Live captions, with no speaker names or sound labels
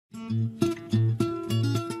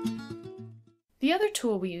The other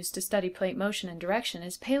tool we use to study plate motion and direction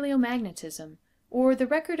is paleomagnetism, or the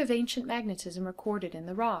record of ancient magnetism recorded in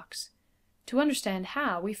the rocks. To understand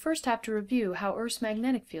how, we first have to review how Earth's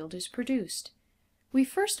magnetic field is produced. We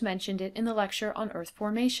first mentioned it in the lecture on Earth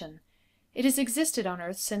formation. It has existed on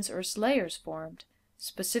Earth since Earth's layers formed,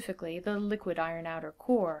 specifically the liquid iron outer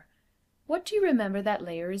core. What do you remember that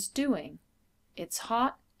layer is doing? It's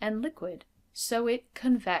hot and liquid, so it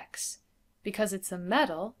convects. Because it's a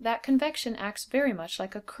metal, that convection acts very much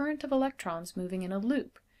like a current of electrons moving in a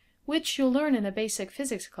loop, which you'll learn in a basic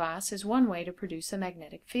physics class is one way to produce a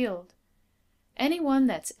magnetic field. Anyone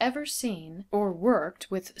that's ever seen or worked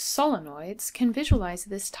with solenoids can visualize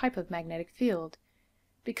this type of magnetic field.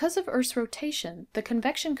 Because of Earth's rotation, the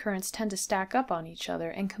convection currents tend to stack up on each other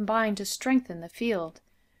and combine to strengthen the field.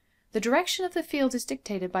 The direction of the field is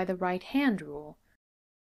dictated by the right-hand rule.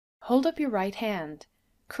 Hold up your right hand.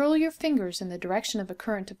 Curl your fingers in the direction of a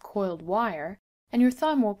current of coiled wire, and your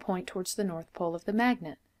thumb will point towards the north pole of the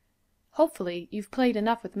magnet. Hopefully, you've played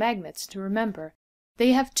enough with magnets to remember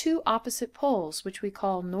they have two opposite poles, which we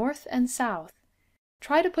call north and south.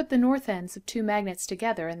 Try to put the north ends of two magnets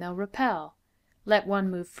together and they'll repel. Let one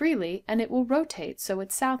move freely and it will rotate so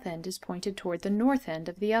its south end is pointed toward the north end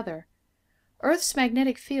of the other. Earth's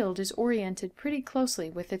magnetic field is oriented pretty closely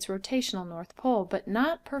with its rotational north pole, but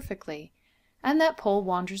not perfectly, and that pole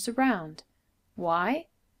wanders around. Why?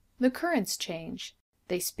 The currents change.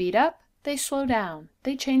 They speed up, they slow down,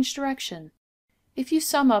 they change direction. If you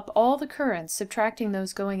sum up all the currents, subtracting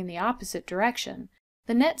those going in the opposite direction,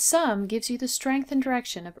 the net sum gives you the strength and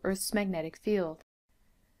direction of Earth's magnetic field.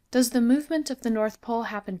 Does the movement of the North Pole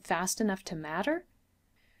happen fast enough to matter?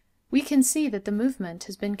 We can see that the movement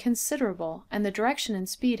has been considerable, and the direction and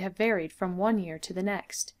speed have varied from one year to the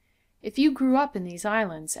next. If you grew up in these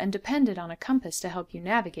islands and depended on a compass to help you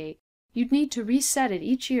navigate, you'd need to reset it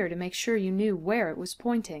each year to make sure you knew where it was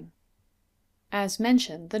pointing. As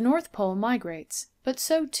mentioned, the North Pole migrates, but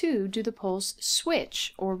so too do the poles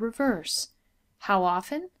switch or reverse. How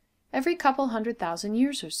often? Every couple 100,000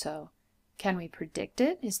 years or so. Can we predict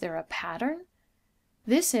it? Is there a pattern?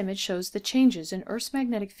 This image shows the changes in Earth's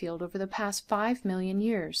magnetic field over the past 5 million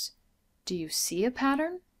years. Do you see a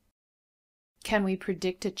pattern? Can we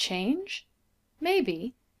predict a change?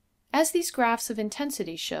 Maybe. As these graphs of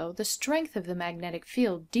intensity show, the strength of the magnetic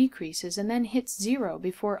field decreases and then hits zero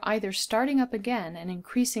before either starting up again and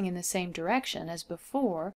increasing in the same direction as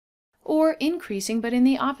before, or increasing but in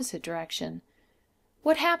the opposite direction.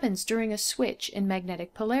 What happens during a switch in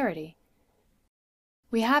magnetic polarity?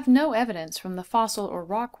 We have no evidence from the fossil or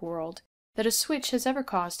rock world that a switch has ever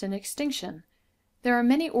caused an extinction. There are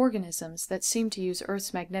many organisms that seem to use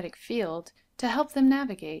Earth's magnetic field to help them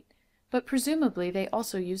navigate, but presumably they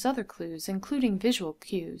also use other clues, including visual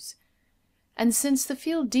cues. And since the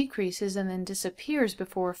field decreases and then disappears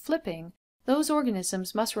before flipping, those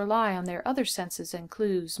organisms must rely on their other senses and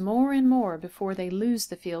clues more and more before they lose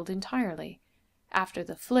the field entirely. After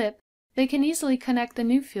the flip, they can easily connect the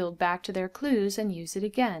new field back to their clues and use it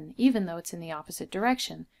again, even though it's in the opposite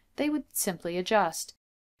direction. They would simply adjust.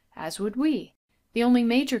 As would we. The only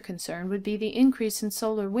major concern would be the increase in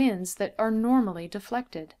solar winds that are normally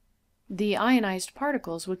deflected. The ionized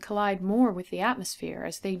particles would collide more with the atmosphere,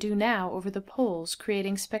 as they do now over the poles,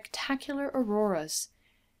 creating spectacular auroras.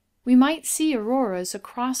 We might see auroras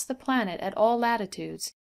across the planet at all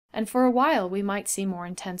latitudes, and for a while we might see more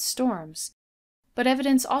intense storms. But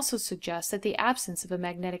evidence also suggests that the absence of a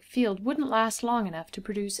magnetic field wouldn't last long enough to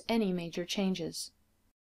produce any major changes.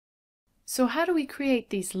 So how do we create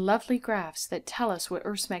these lovely graphs that tell us what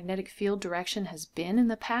Earth's magnetic field direction has been in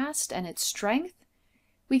the past and its strength?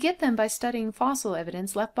 We get them by studying fossil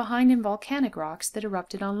evidence left behind in volcanic rocks that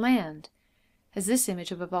erupted on land. As this image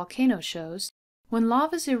of a volcano shows, when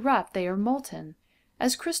lavas erupt they are molten.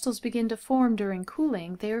 As crystals begin to form during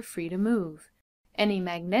cooling, they are free to move. Any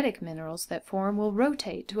magnetic minerals that form will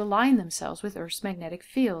rotate to align themselves with Earth's magnetic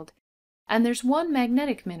field. And there's one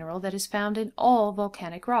magnetic mineral that is found in all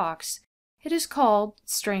volcanic rocks. It is called,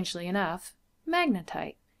 strangely enough,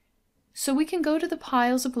 magnetite. So we can go to the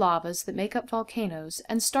piles of lavas that make up volcanoes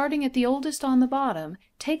and, starting at the oldest on the bottom,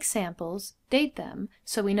 take samples, date them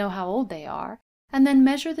so we know how old they are, and then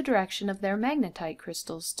measure the direction of their magnetite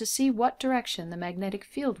crystals to see what direction the magnetic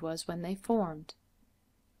field was when they formed.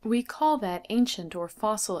 We call that ancient or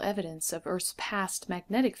fossil evidence of Earth's past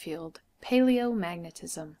magnetic field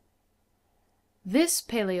paleomagnetism. This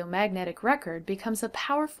paleomagnetic record becomes a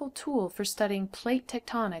powerful tool for studying plate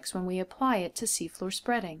tectonics when we apply it to seafloor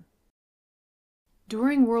spreading.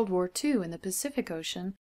 During World War II in the Pacific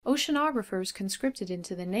Ocean, Oceanographers conscripted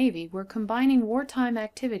into the Navy were combining wartime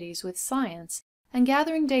activities with science and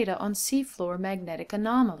gathering data on seafloor magnetic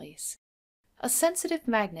anomalies. A sensitive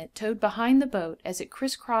magnet towed behind the boat as it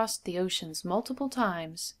crisscrossed the oceans multiple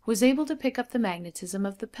times was able to pick up the magnetism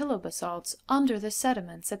of the pillow basalts under the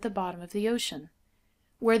sediments at the bottom of the ocean.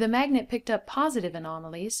 Where the magnet picked up positive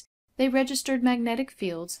anomalies, they registered magnetic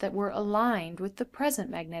fields that were aligned with the present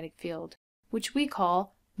magnetic field, which we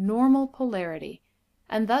call normal polarity,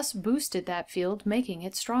 and thus boosted that field, making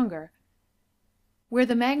it stronger. Where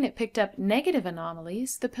the magnet picked up negative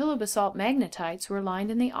anomalies, the pillow basalt magnetites were aligned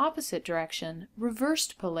in the opposite direction,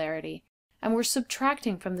 reversed polarity, and were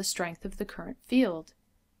subtracting from the strength of the current field.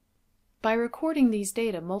 By recording these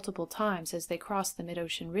data multiple times as they crossed the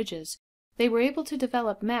mid-ocean ridges, they were able to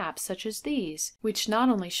develop maps such as these, which not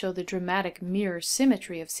only show the dramatic mirror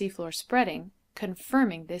symmetry of seafloor spreading,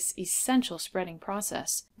 confirming this essential spreading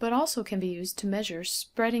process, but also can be used to measure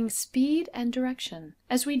spreading speed and direction,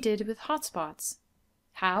 as we did with hotspots.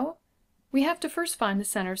 How? We have to first find the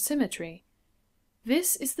center of symmetry.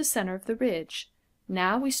 This is the center of the ridge.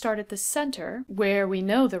 Now we start at the center, where we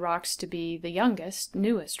know the rocks to be the youngest,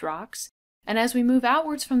 newest rocks, and as we move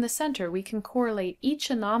outwards from the center, we can correlate each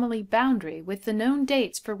anomaly boundary with the known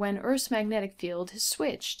dates for when Earth's magnetic field has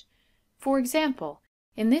switched. For example,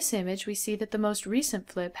 in this image we see that the most recent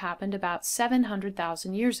flip happened about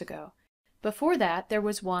 700,000 years ago. Before that, there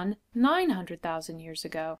was one 900,000 years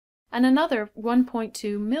ago, and another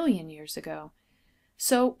 1.2 million years ago.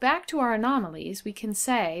 So, back to our anomalies, we can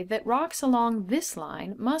say that rocks along this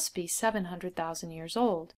line must be 700,000 years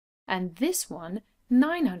old, and this one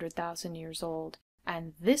 900,000 years old,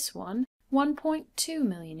 and this one 1.2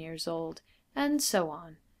 million years old, and so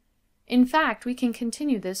on. In fact, we can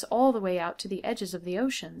continue this all the way out to the edges of the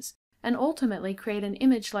oceans, and ultimately create an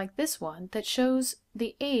image like this one that shows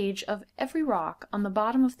the age of every rock on the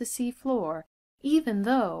bottom of the sea floor, even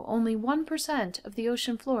though only 1% of the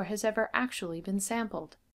ocean floor has ever actually been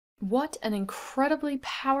sampled. What an incredibly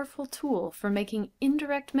powerful tool for making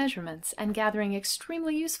indirect measurements and gathering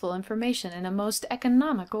extremely useful information in a most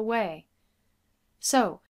economical way.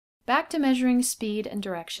 So, back to measuring speed and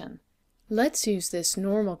direction. Let's use this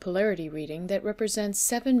normal polarity reading that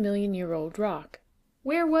represents 7-million-year-old rock.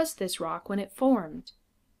 Where was this rock when it formed?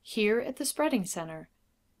 Here at the spreading center.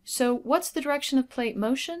 So what's the direction of plate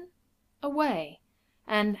motion? Away.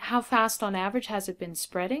 And how fast on average has it been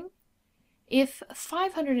spreading? If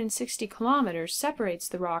 560 kilometers separates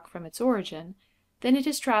the rock from its origin, then it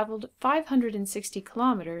has traveled 560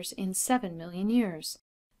 kilometers in 7 million years.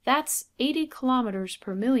 That's 80 kilometers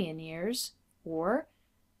per million years, or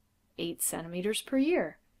 8 centimeters per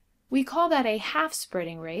year. We call that a half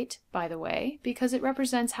spreading rate, by the way, because it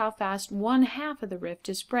represents how fast 1/2 of the rift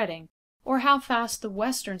is spreading, or how fast the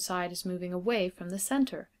western side is moving away from the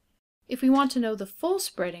center. If we want to know the full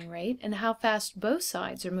spreading rate and how fast both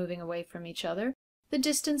sides are moving away from each other, the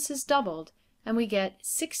distance is doubled, and we get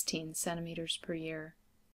 16 centimeters per year.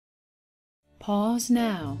 Pause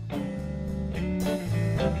now.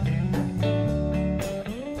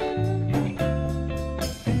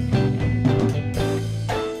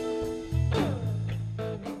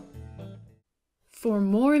 For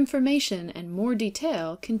more information and more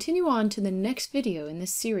detail, continue on to the next video in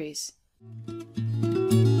this series.